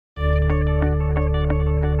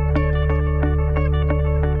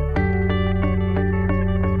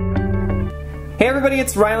Hey everybody,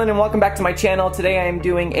 it's Rylan and welcome back to my channel. Today I am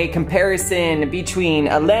doing a comparison between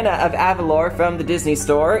Elena of Avalor from the Disney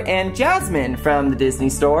Store and Jasmine from the Disney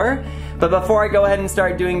Store. But before I go ahead and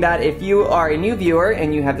start doing that, if you are a new viewer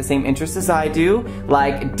and you have the same interests as I do,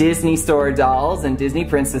 like Disney Store dolls and Disney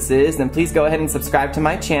princesses, then please go ahead and subscribe to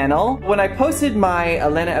my channel. When I posted my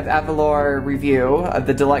Elena of Avalor review of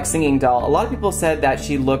the deluxe singing doll, a lot of people said that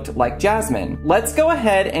she looked like Jasmine. Let's go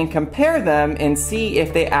ahead and compare them and see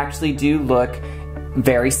if they actually do look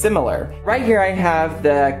very similar. Right here I have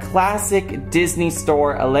the classic Disney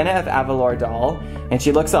Store Elena of Avalor doll, and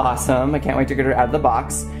she looks awesome. I can't wait to get her out of the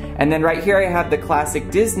box. And then right here I have the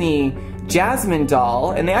classic Disney Jasmine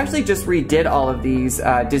doll, and they actually just redid all of these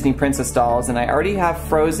Disney princess dolls, and I already have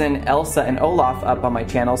Frozen, Elsa, and Olaf up on my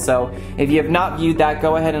channel, so if you have not viewed that,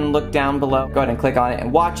 go ahead and look down below. Go ahead and click on it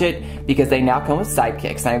and watch it, because they now come with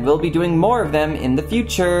sidekicks, and I will be doing more of them in the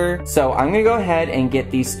future. So I'm gonna go ahead and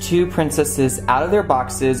get these two princesses out of their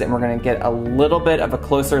boxes, and we're gonna get a little bit of a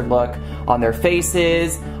closer look on their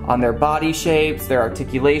faces, on their body shapes, their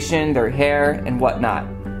articulation, their hair, and whatnot.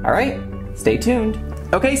 All right, stay tuned.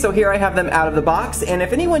 Okay, so here I have them out of the box, and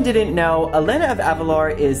if anyone didn't know, Elena of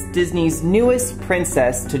Avalor is Disney's newest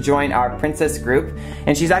princess to join our princess group,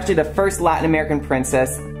 and she's actually the first Latin American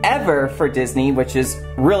princess ever for Disney, which is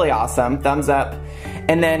really awesome. Thumbs up.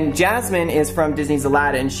 And then Jasmine is from Disney's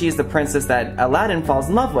Aladdin. She's the princess that Aladdin falls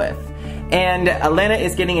in love with. And Elena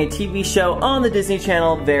is getting a TV show on the Disney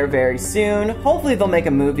Channel very, very soon. Hopefully they'll make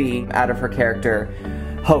a movie out of her character.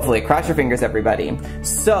 Hopefully, cross your fingers everybody.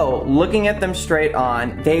 So, looking at them straight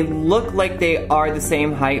on, they look like they are the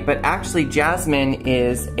same height, but actually Jasmine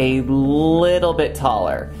is a little bit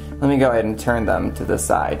taller. Let me go ahead and turn them to the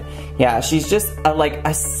side. Yeah, she's just like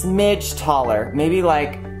a smidge taller, maybe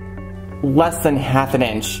like less than half an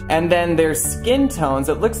inch. And then their skin tones,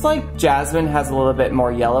 it looks like Jasmine has a little bit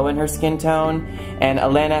more yellow in her skin tone, and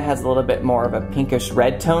Elena has a little bit more of a pinkish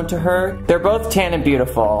red tone to her. They're both tan and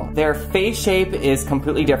beautiful. Their face shape is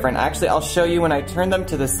completely different. Actually, I'll show you when I turn them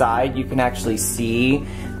to the side, you can actually see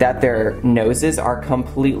that their noses are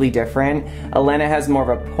completely different. Elena has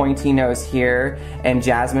more of a pointy nose here, and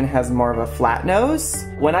Jasmine has more of a flat nose.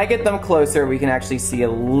 When I get them closer, we can actually see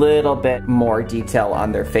a little bit more detail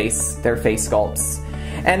on their face sculpts.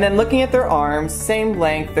 And then looking at their arms, same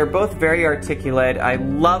length, they're both very articulate. I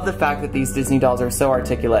love the fact that these Disney dolls are so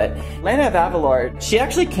articulate. Elena of Avalor, she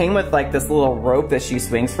actually came with like this little rope that she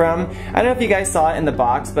swings from. I don't know if you guys saw it in the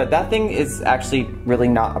box, but that thing is actually really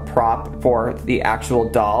not a prop for the actual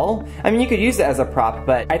doll. I mean, you could use it as a prop,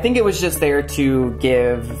 but I think it was just there to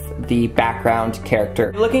give the background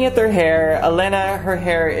character. Looking at their hair, Elena, her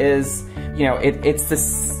hair is, you know,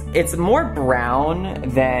 it's more brown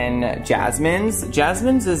than Jasmine's.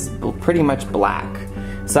 Jasmine's is pretty much black.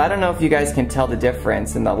 So I don't know if you guys can tell the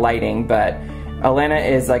difference in the lighting, but Elena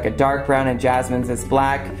is like a dark brown and Jasmine's is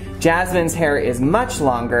black. Jasmine's hair is much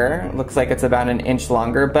longer. Looks like it's about an inch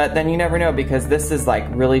longer, but then you never know because this is like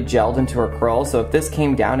really gelled into her curl. So if this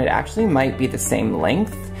came down, it actually might be the same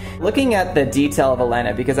length. Looking at the detail of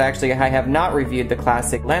Elena, because I have not reviewed the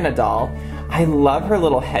classic Elena doll, I love her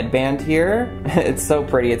little headband here. It's so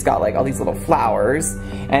pretty. It's got like all these little flowers.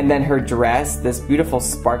 And then her dress, this beautiful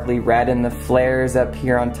sparkly red and the flares up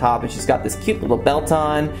here on top. And she's got this cute little belt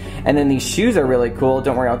on. And then these shoes are really cool.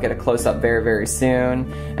 Don't worry, I'll get a close-up very, very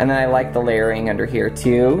soon. And then I like the layering under here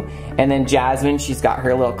too. And then Jasmine, she's got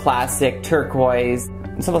her little classic turquoise.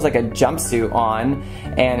 It's almost like a jumpsuit on,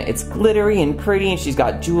 and it's glittery and pretty, and she's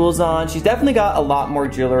got jewels on. She's definitely got a lot more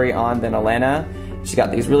jewelry on than Elena. She's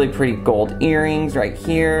got these really pretty gold earrings right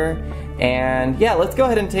here. And yeah, let's go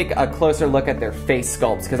ahead and take a closer look at their face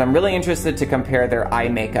sculpts because I'm really interested to compare their eye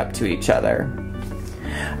makeup to each other.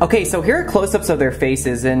 Okay, so here are close-ups of their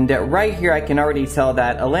faces, and right here I can already tell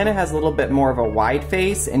that Elena has a little bit more of a wide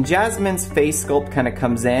face, and Jasmine's face sculpt kind of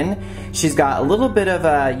comes in. She's got a little bit of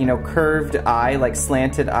a, you know, curved eye, like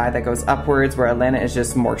slanted eye that goes upwards, where Elena is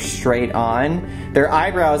just more straight on. Their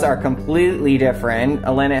eyebrows are completely different.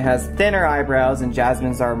 Elena has thinner eyebrows, and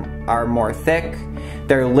Jasmine's are more thick.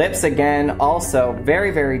 Their lips, again, also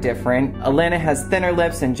very, very different. Elena has thinner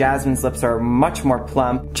lips and Jasmine's lips are much more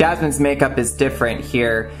plump. Jasmine's makeup is different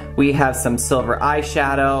here. We have some silver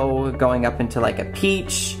eyeshadow going up into like a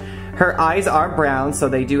peach. Her eyes are brown, so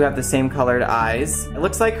they do have the same colored eyes. It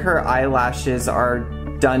looks like her eyelashes are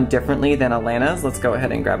done differently than Elena's. Let's go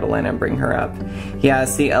ahead and grab Elena and bring her up. Yeah,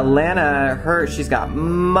 see, Elena, she's got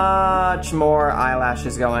much more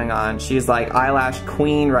eyelashes going on. She's like eyelash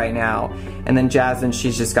queen right now. And then Jasmine,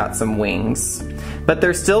 she's just got some wings. But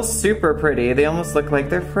they're still super pretty. They almost look like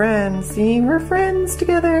they're friends. See, we're friends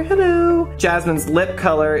together, hello. Jasmine's lip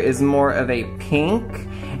color is more of a pink,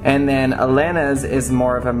 And then Elena's is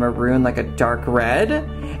more of a maroon, like a dark red.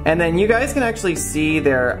 And then you guys can actually see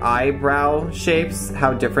their eyebrow shapes,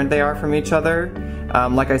 how different they are from each other.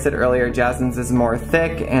 Like I said earlier, Jasmine's is more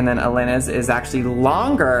thick, and then Elena's is actually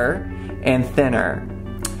longer and thinner.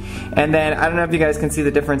 And then, I don't know if you guys can see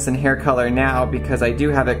the difference in hair color now because I do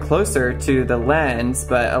have it closer to the lens,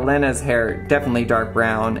 but Elena's hair definitely dark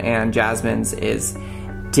brown and Jasmine's is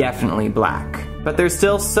definitely black. But they're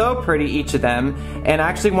still so pretty, each of them, and I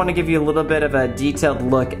actually want to give you a little bit of a detailed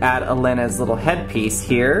look at Elena's little headpiece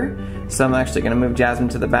here. So I'm actually going to move Jasmine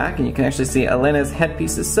to the back, and you can actually see Elena's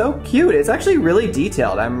headpiece is so cute. It's actually really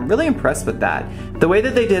detailed. I'm really impressed with that. The way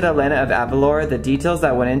that they did Elena of Avalor, the details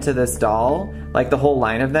that went into this doll, like the whole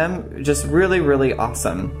line of them, just really, really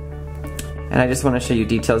awesome. And I just want to show you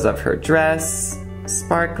details of her dress,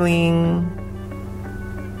 sparkling,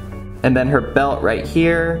 and then her belt right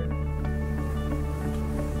here.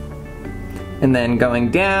 And then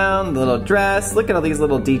going down, the little dress. Look at all these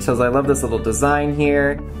little details. I love this little design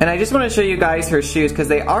here. And I just want to show you guys her shoes because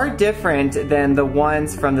they are different than the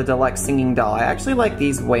ones from the deluxe singing doll. I actually like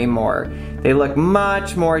these way more. They look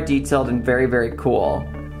much more detailed and very, very cool.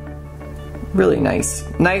 Really nice.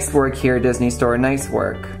 Nice work here, Disney Store. Nice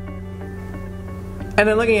work. And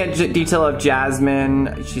then looking at detail of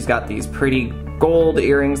Jasmine, she's got these pretty gold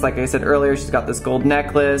earrings. Like I said earlier, she's got this gold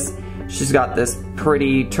necklace. She's got this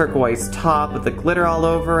pretty turquoise top with the glitter all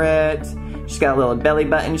over it. She's got a little belly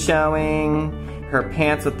button showing. Her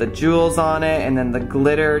pants with the jewels on it, and then the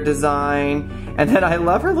glitter design. And then I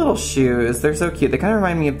love her little shoes. They're so cute. They kind of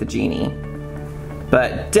remind me of the genie.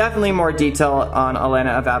 But definitely more detail on Elena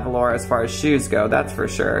of Avalor as far as shoes go, that's for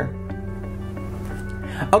sure.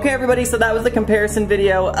 Okay everybody, so that was the comparison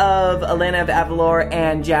video of Elena of Avalor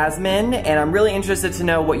and Jasmine, and I'm really interested to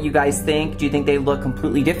know what you guys think. Do you think they look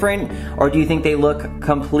completely different, or do you think they look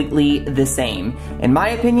completely the same? In my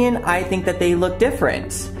opinion, I think that they look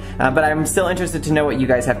different. But I'm still interested to know what you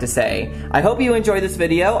guys have to say. I hope you enjoyed this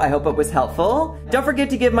video. I hope it was helpful. Don't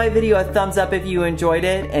forget to give my video a thumbs up if you enjoyed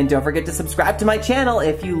it, and don't forget to subscribe to my channel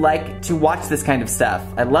if you like to watch this kind of stuff.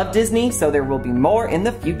 I love Disney, so there will be more in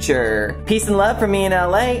the future. Peace and love from me in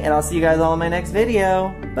LA, and I'll see you guys all in my next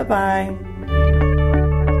video. Bye-bye.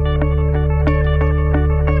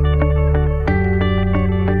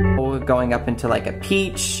 Going up into like a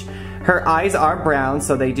peach. Her eyes are brown,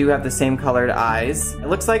 so they do have the same colored eyes. It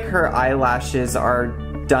looks like her eyelashes are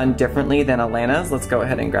done differently than Elena's. Let's go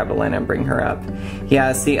ahead and grab Elena and bring her up.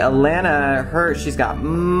 Yeah, see, Elena, she's got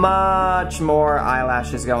much more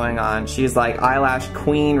eyelashes going on. She's like eyelash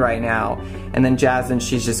queen right now. And then Jasmine,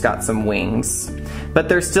 she's just got some wings. But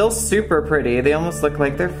they're still super pretty. They almost look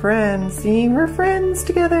like they're friends. See, we're friends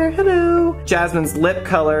together. Hello. Jasmine's lip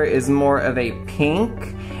color is more of a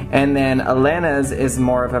pink. And then Elena's is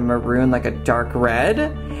more of a maroon, like a dark red.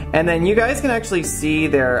 And then you guys can actually see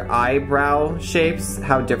their eyebrow shapes,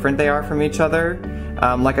 how different they are from each other.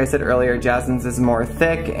 Like I said earlier, Jasmine's is more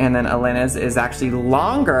thick, and then Elena's is actually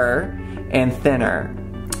longer and thinner.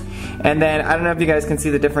 And then, I don't know if you guys can see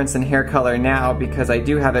the difference in hair color now because I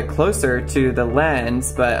do have it closer to the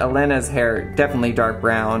lens, but Elena's hair definitely dark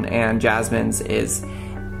brown and Jasmine's is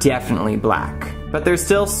definitely black. But they're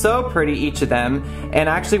still so pretty, each of them, and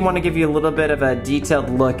I actually want to give you a little bit of a detailed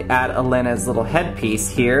look at Elena's little headpiece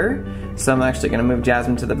here. So I'm actually going to move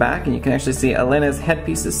Jasmine to the back, and you can actually see Elena's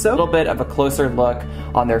headpiece is so a little bit of a closer look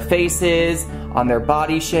on their faces, on their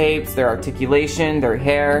body shapes, their articulation, their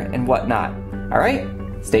hair, and whatnot. Alright,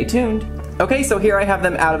 stay tuned. Okay, so here I have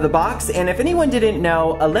them out of the box, and if anyone didn't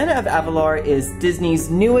know, Elena of Avalor is Disney's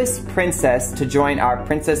newest princess to join our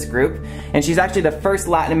princess group, and she's actually the first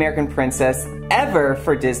Latin American princess ever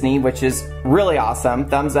for Disney, which is really awesome.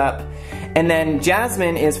 Thumbs up. And then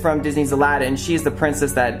Jasmine is from Disney's Aladdin. She's the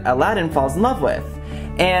princess that Aladdin falls in love with.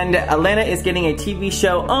 And Elena is getting a TV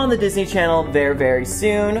show on the Disney Channel very, very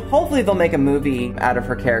soon. Hopefully they'll make a movie out of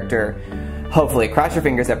her character. Hopefully, cross your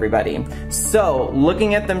fingers everybody. So,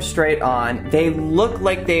 looking at them straight on, they look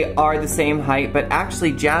like they are the same height, but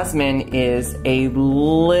actually Jasmine is a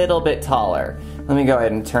little bit taller. Let me go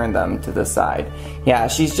ahead and turn them to the side. Yeah,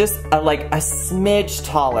 she's just like a smidge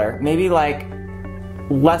taller, maybe like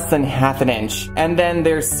less than half an inch. And then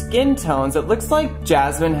their skin tones, it looks like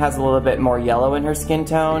Jasmine has a little bit more yellow in her skin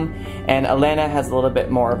tone, and Elena has a little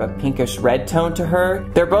bit more of a pinkish red tone to her.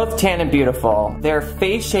 They're both tan and beautiful. Their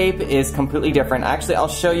face shape is completely different. Actually, I'll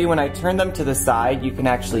show you when I turn them to the side, you can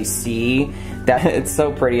actually see that it's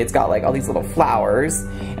so pretty. It's got like all these little flowers.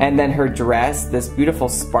 And then her dress, this beautiful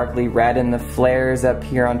sparkly red, and the flares up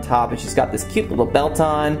here on top, and she's got this cute little belt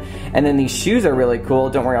on. And then these shoes are really cool.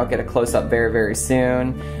 Don't worry, I'll get a close-up very, very soon.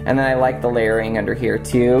 maroon. And then I like the layering under here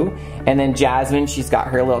too. And then Jasmine, she's got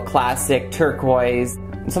her little classic turquoise.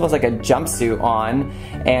 It's almost like a jumpsuit on,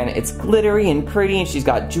 and it's glittery and pretty, and she's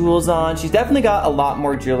got jewels on. She's definitely got a lot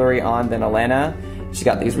more jewelry on than Elena. She's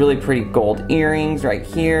got these really pretty gold earrings right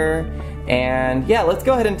here. And yeah, let's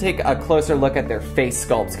go ahead and take a closer look at their face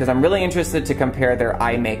sculpts because I'm really interested to compare their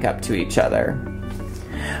eye makeup to each other.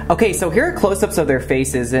 Okay, so here are close-ups of their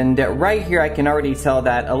faces, and right here I can already tell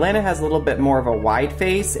that Elena has a little bit more of a wide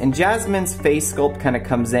face, and Jasmine's face sculpt kind of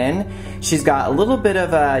comes in. She's got a little bit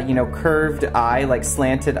of a, you know, curved eye, like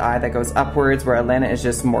slanted eye that goes upwards, where Elena is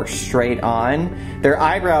just more straight on. Their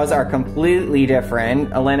eyebrows are completely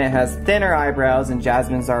different. Elena has thinner eyebrows, and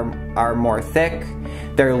Jasmine's are more thick.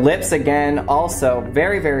 Their lips, again, also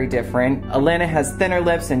very, very different. Elena has thinner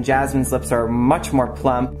lips and Jasmine's lips are much more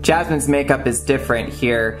plump. Jasmine's makeup is different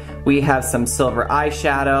here. We have some silver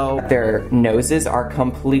eyeshadow. Their noses are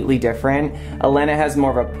completely different. Elena has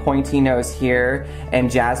more of a pointy nose here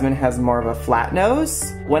and Jasmine has more of a flat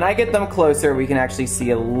nose. When I get them closer, we can actually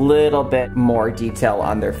see a little bit more detail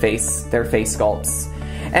on their face sculpts.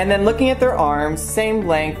 And then looking at their arms, same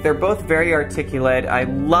length, they're both very articulate. I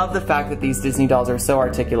love the fact that these Disney dolls are so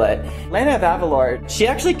articulate. Elena of Avalor, she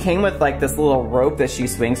actually came with like this little rope that she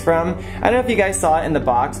swings from. I don't know if you guys saw it in the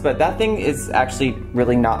box, but that thing is actually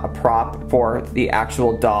really not a prop for the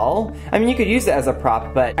actual doll. I mean, you could use it as a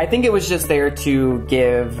prop, but I think it was just there to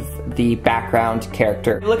give the background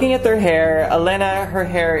character. Looking at their hair, Elena, her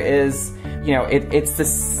hair is, you know,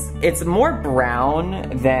 it's more brown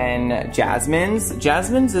than Jasmine's.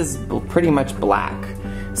 Jasmine's is pretty much black.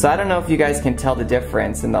 So I don't know if you guys can tell the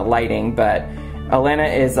difference in the lighting, but Elena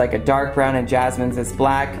is like a dark brown and Jasmine's is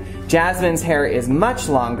black. Jasmine's hair is much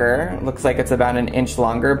longer. Looks like it's about an inch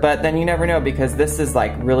longer, but then you never know because this is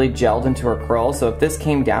like really gelled into her curl. So if this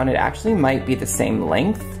came down, it actually might be the same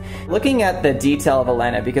length. Looking at the detail of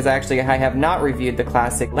Elena, because I have not reviewed the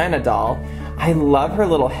classic Elena doll, I love her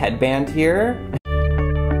little headband here.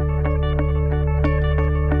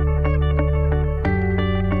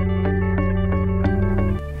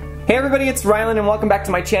 Hey everybody, it's Rylan and welcome back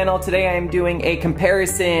to my channel. Today I am doing a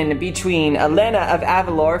comparison between Elena of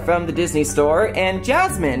Avalor from the Disney Store and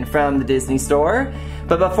Jasmine from the Disney Store.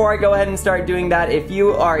 But before I go ahead and start doing that, if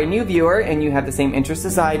you are a new viewer and you have the same interests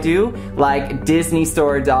as I do, like Disney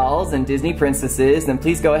Store dolls and Disney princesses, then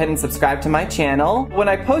please go ahead and subscribe to my channel. When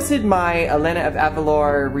I posted my Elena of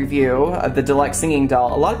Avalor review of the deluxe singing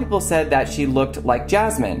doll, a lot of people said that she looked like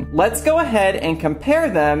Jasmine. Let's go ahead and compare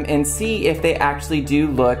them and see if they actually do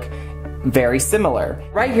look very similar.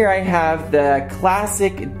 Right here I have the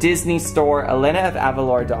classic Disney Store Elena of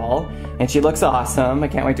Avalor doll, and she looks awesome. I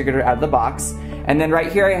can't wait to get her out of the box. And then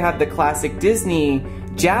right here I have the classic Disney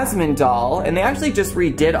Jasmine doll, and they actually just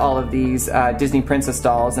redid all of these Disney princess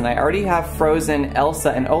dolls, and I already have Frozen,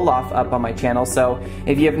 Elsa, and Olaf up on my channel, so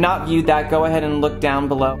if you have not viewed that, go ahead and look down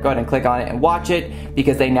below. Go ahead and click on it and watch it,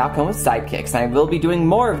 because they now come with sidekicks, and I will be doing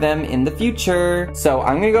more of them in the future. So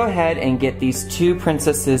I'm gonna go ahead and get these two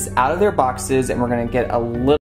princesses out of their boxes, and we're gonna get a little